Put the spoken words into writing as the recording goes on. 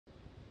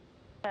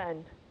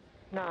10,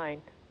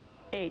 9,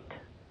 8,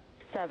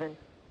 7,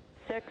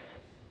 6,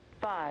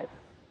 5,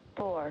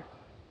 4,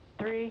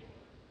 3,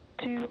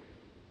 2,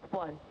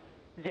 1,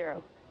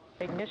 0.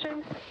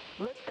 Ignition,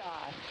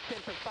 liftoff.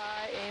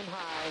 Simplify, aim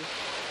high.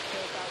 Go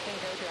Falcon,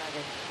 go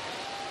Dragon.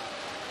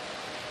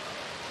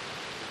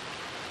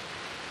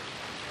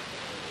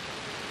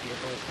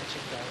 Vehicle is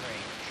pitching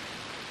downrange.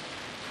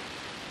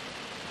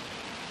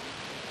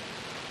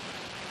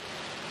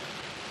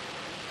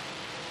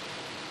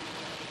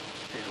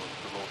 Stage 1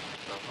 for most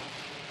nominal.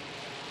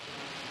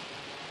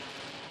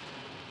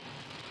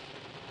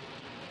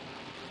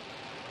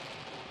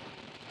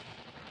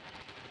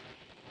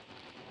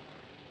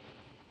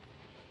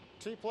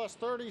 T plus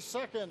 30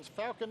 seconds.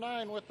 Falcon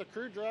 9 with the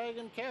Crew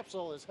Dragon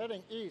capsule is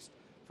heading east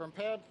from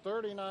pad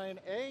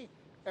 39A.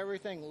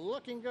 Everything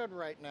looking good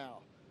right now.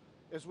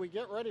 As we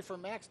get ready for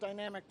max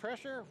dynamic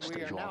pressure,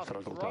 we are now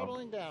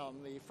throttling down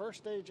the first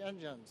stage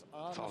engines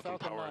on the Falcon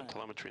power 9. and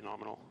telemetry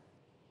nominal.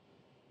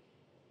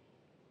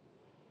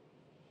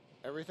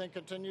 Everything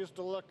continues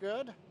to look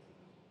good.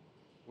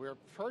 We're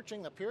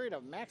approaching the period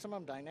of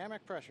maximum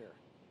dynamic pressure.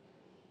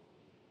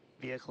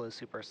 Vehicle is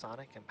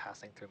supersonic and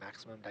passing through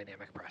maximum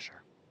dynamic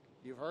pressure.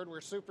 You've heard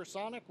we're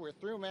supersonic. We're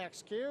through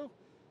max Q.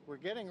 We're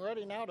getting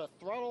ready now to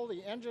throttle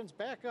the engines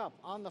back up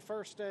on the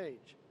first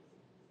stage.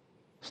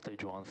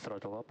 Stage 1,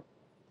 throttle up.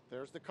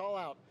 There's the call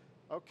out.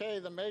 Okay,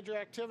 the major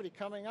activity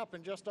coming up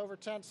in just over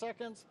 10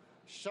 seconds.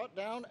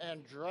 Shutdown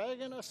and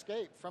Dragon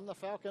escape from the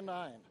Falcon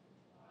 9.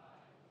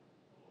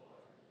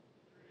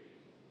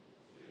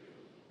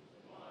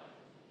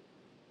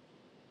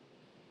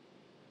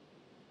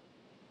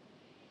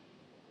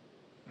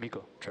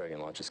 Miko,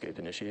 Dragon launch escape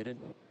initiated.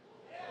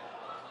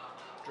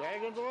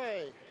 Dragon's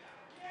away.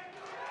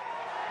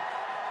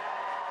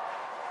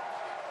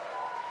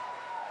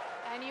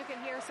 And you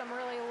can hear some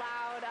really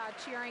loud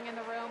cheering in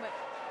the room.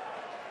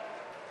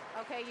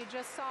 Okay, you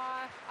just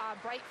saw a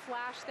bright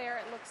flash there.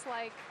 It looks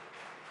like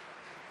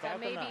that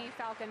may be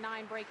Falcon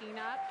 9 breaking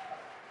up.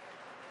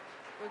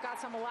 We've got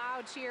some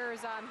loud cheers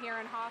here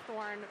in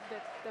Hawthorne.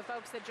 The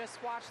folks that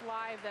just watched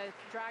live the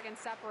Dragon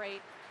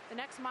separate. The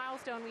next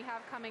milestone we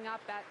have coming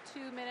up at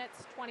 2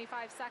 minutes,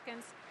 25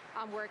 seconds,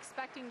 we're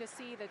expecting to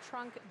see the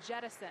trunk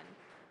jettison.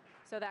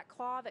 So that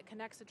claw that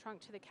connects the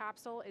trunk to the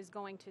capsule is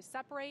going to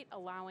separate,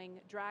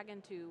 allowing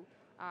Dragon to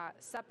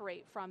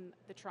separate from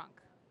the trunk.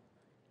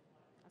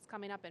 That's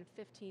coming up in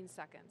 15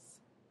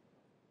 seconds.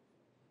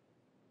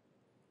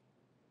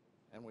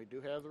 And we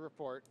do have the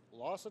report.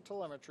 Loss of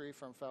telemetry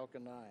from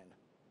Falcon 9,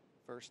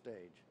 first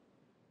stage.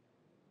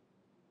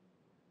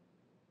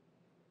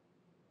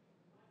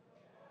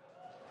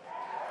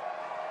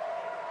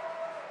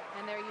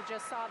 And there you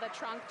just saw the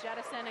trunk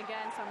jettison.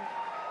 Again, some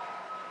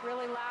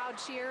really loud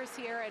cheers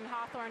here in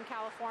Hawthorne,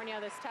 California.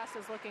 This test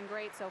is looking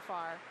great so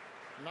far.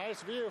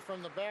 Nice view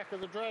from the back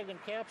of the Dragon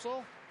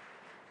capsule.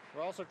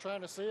 We're also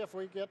trying to see if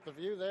we get the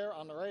view there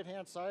on the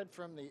right-hand side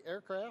from the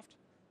aircraft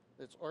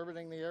that's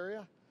orbiting the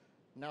area.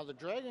 Now, the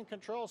Dragon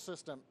control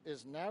system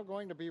is now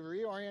going to be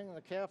reorienting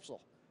the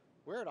capsule.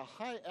 We're at a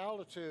high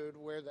altitude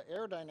where the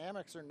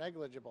aerodynamics are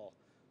negligible.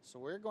 So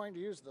we're going to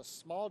use the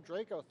small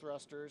Draco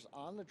thrusters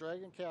on the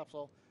Dragon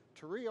capsule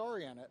to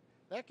reorient it.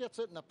 That gets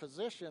it in a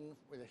position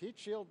with a heat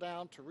shield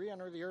down to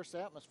re-enter the Earth's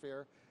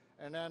atmosphere,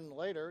 and then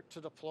later to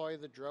deploy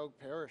the drogue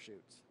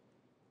parachutes.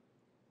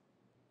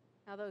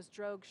 Now those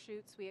drogue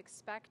chutes, we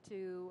expect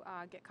to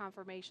get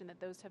confirmation that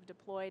those have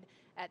deployed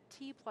at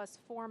T plus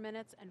 4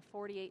 minutes and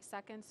 48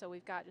 seconds. So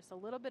we've got just a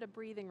little bit of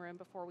breathing room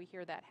before we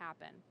hear that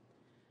happen.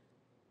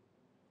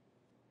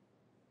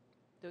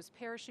 Those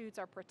parachutes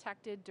are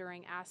protected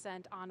during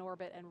ascent, on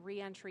orbit, and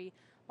re-entry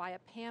by a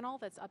panel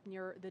that's up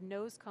near the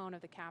nose cone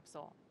of the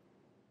capsule.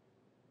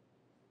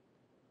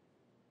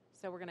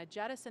 So we're going to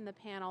jettison the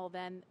panel,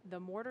 then the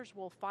mortars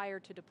will fire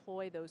to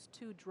deploy those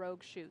 2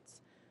 drogue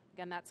chutes.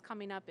 Again, that's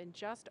coming up in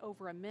just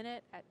over a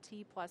minute at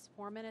T plus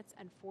 4 minutes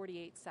and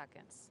 48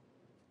 seconds.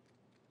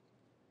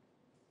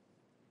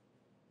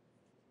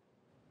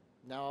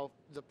 Now,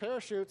 the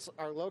parachutes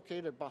are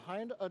located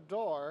behind a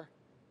door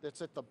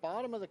that's at the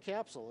bottom of the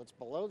capsule. It's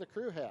below the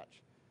crew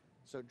hatch.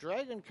 So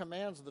Dragon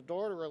commands the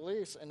door to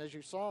release, and as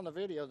you saw in the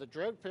video, the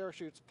drogue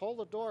parachutes pull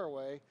the door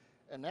away,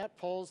 and that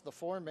pulls the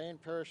 4 main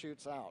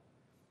parachutes out.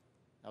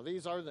 Now,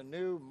 these are the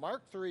new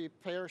Mark III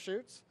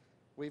parachutes.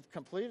 We've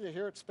completed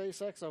here at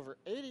SpaceX over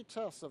 80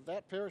 tests of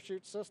that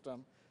parachute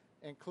system,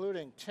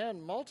 including 10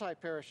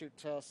 multi-parachute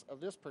tests of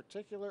this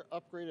particular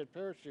upgraded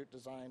parachute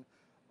design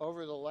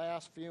over the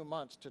last few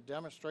months to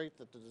demonstrate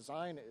that the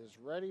design is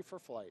ready for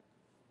flight.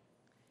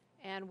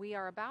 And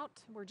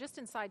we're just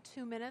inside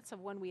 2 minutes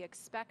of when we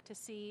expect to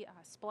see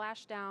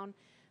splashdown.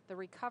 The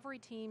recovery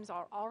teams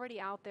are already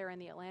out there in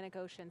the Atlantic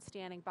Ocean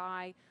standing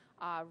by,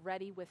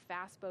 ready with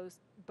fast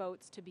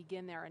boats to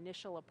begin their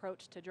initial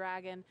approach to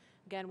Dragon.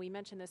 Again, we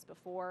mentioned this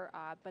before,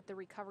 but the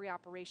recovery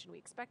operation we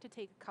expect to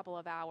take a couple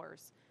of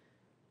hours.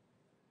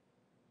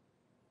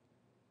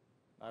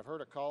 I've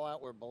heard a call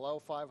out, we're below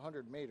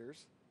 500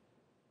 meters.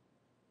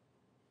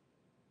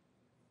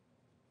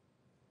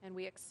 And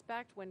we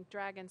expect when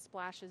Dragon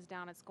splashes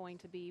down, it's going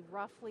to be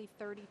roughly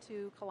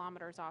 32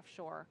 kilometers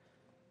offshore.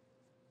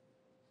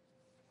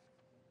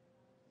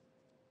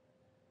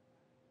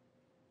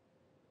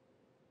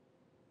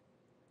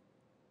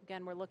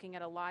 Again, we're looking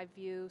at a live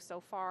view.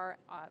 So far,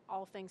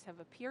 all things have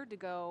appeared to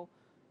go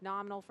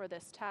nominal for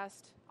this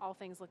test. All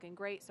things looking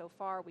great so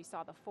far. We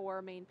saw the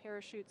 4 main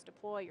parachutes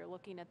deploy. You're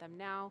looking at them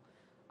now,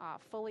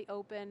 fully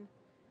open.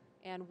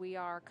 And we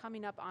are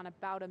coming up on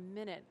about a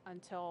minute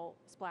until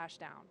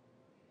splashdown.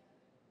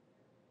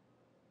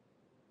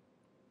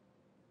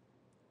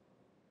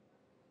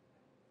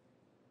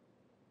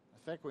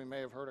 I think we may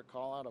have heard a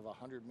call out of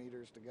 100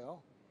 meters to go.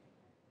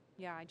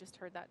 Yeah, I just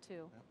heard that too.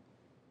 Yep.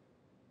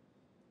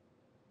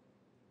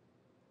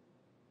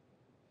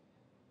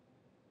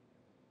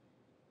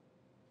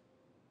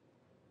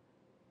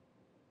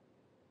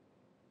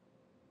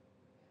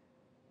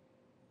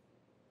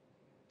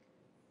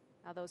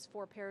 Now those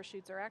 4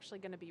 parachutes are actually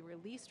going to be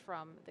released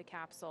from the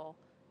capsule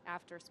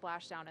after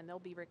splashdown, and they'll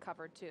be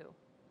recovered too.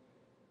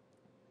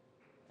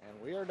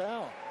 And we are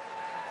down.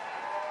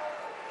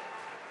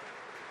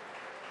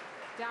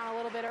 Down a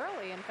little bit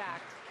early, in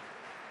fact.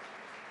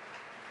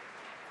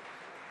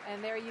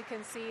 And there you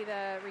can see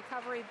the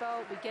recovery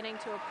boat beginning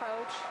to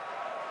approach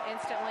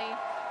instantly.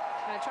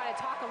 I'm going to try to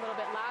talk a little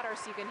bit louder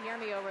so you can hear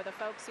me over the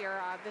folks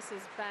here. This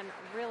has been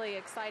a really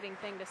exciting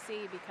thing to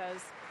see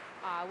because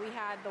we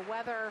had the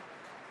weather.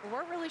 We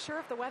weren't really sure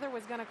if the weather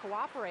was going to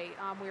cooperate.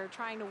 We were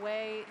trying to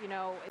weigh,